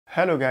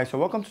Hello guys, so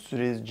welcome to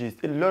today's gist.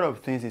 A lot of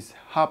things is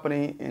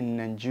happening in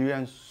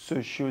Nigerian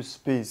social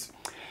space,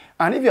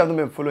 and if you haven't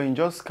been following,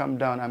 just calm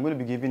down. I'm going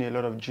to be giving a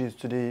lot of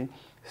gist today,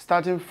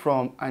 starting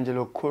from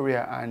Angelo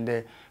Okorie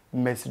and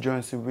Mercy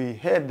Johnson. We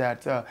heard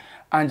that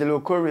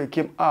Angelo Okorie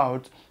came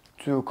out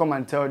to come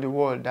and tell the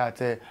world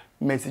that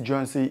Mercy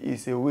Johnson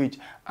is a witch,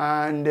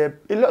 and a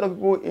lot of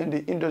people in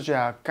the industry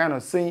are kind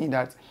of saying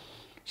that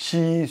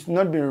she's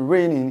not been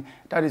reigning.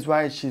 That is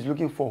why she's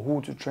looking for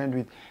who to trend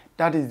with.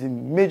 That is the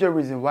major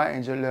reason why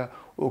Angelo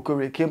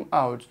Okorie came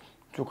out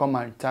to come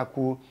and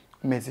tackle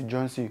Mercy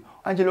Johnson.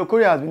 Angelo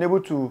Okorie has been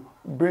able to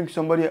bring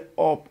somebody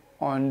up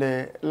on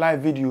the live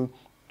video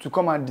to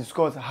come and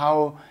discuss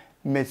how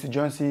Mercy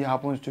Johnson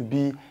happens to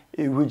be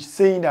a witch,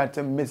 saying that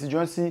Mercy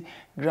Johnson's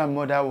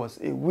grandmother was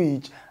a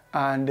witch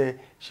and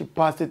she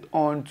passed it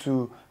on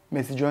to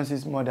Mercy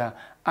Johnson's mother.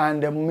 And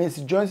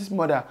Mercy Johnson's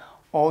mother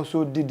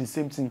also did the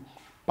same thing,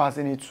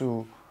 passing it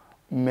to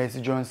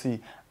Mercy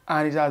Johnson.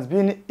 And it has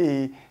been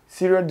a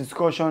serious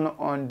discussion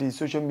on the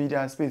social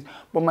media space.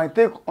 But my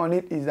take on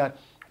it is that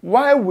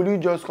why would you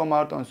just come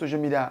out on social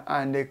media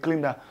and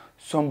claim that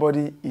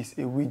somebody is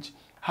a witch?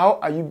 How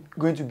are you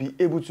going to be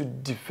able to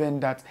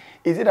defend that?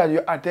 Is it that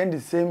you attend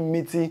the same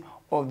meeting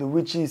of the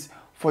witches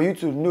for you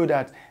to know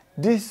that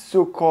this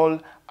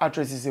so-called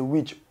actress is a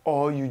witch,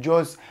 or you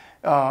just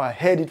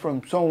heard it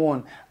from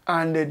someone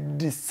and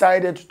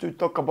decided to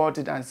talk about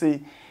it and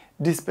say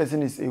this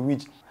person is a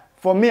witch?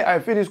 For me, I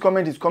feel this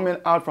comment is coming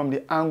out from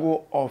the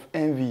angle of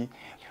envy,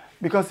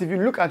 because if you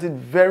look at it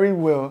very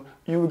well,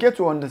 you will get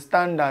to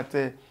understand that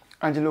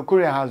Angelo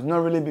Okorie has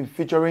not really been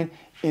featuring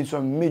in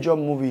some major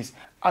movies.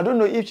 I don't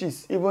know if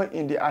she's even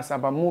in the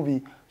Asaba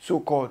movie,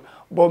 so-called.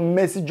 But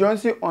Mercy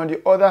Johnson, on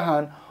the other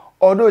hand,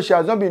 although she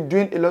has not been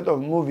doing a lot of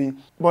movies,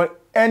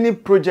 but any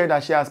project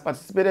that she has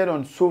participated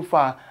on so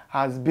far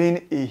has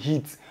been a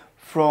hit.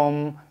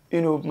 From,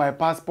 My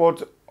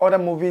Passport, other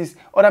movies,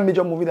 other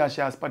major movies that she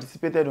has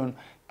participated on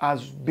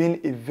has been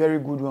a very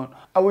good one.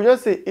 I would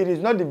just say it is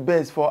not the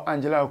best for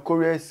Angelo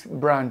Okorie's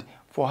brand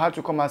for her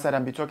to come outside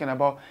and be talking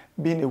about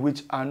being a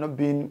witch and not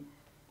being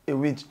a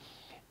witch.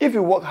 If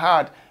you work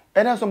hard,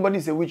 either somebody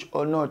is a witch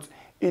or not,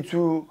 it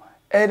will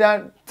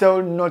either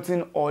tell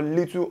nothing or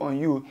little on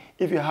you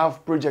if you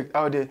have project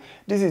out there.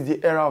 This is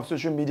the era of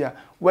social media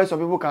where some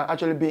people can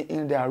actually be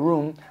in their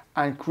room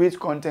and create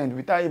content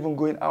without even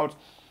going out.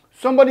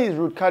 Somebody is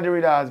Ruth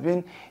Kadiri that has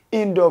been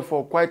indoor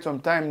for quite some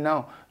time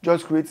now,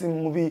 just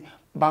creating movie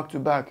back to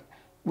back.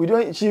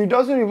 She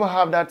doesn't even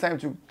have that time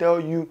to tell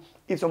you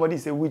if somebody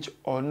is a witch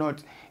or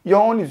not.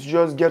 Your own is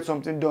just get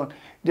something done.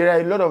 There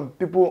are a lot of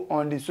people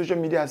on the social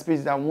media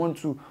space that want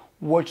to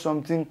watch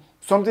something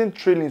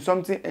thrilling,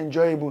 something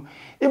enjoyable.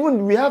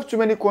 Even we have too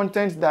many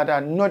contents that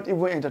are not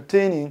even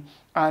entertaining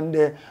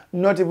and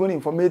not even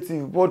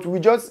informative, but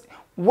we just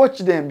watch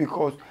them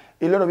because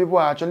a lot of people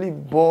are actually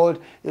bored,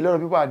 a lot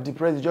of people are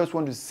depressed, they just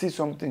want to see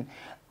something.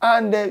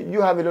 And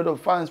you have a lot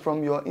of fans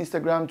from your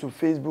Instagram to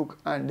Facebook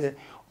and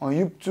on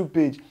YouTube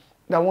page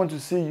that want to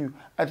see you.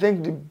 I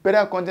think the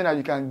better content that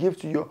you can give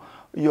to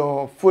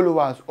your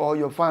followers or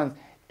your fans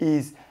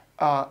is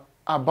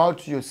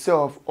about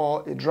yourself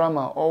or a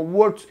drama or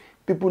what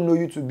people know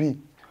you to be.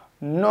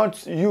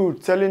 Not you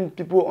telling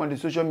people on the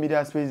social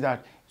media space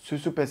that so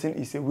person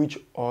is a witch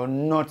or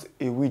not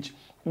a witch.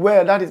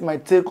 Well, that is my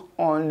take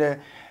on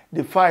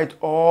the fight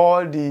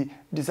or the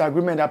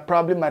disagreement that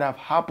probably might have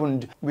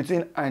happened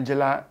between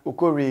Angelo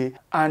Okorie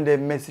and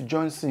Mercy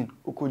Johnson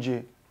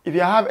Okorie. If you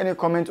have any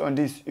comment on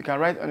this, you can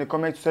write on the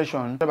comment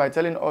section by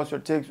telling us your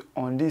takes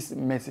on this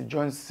Mercy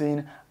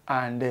Johnson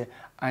and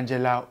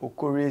Angelo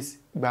Okorie's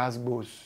gbasgbos.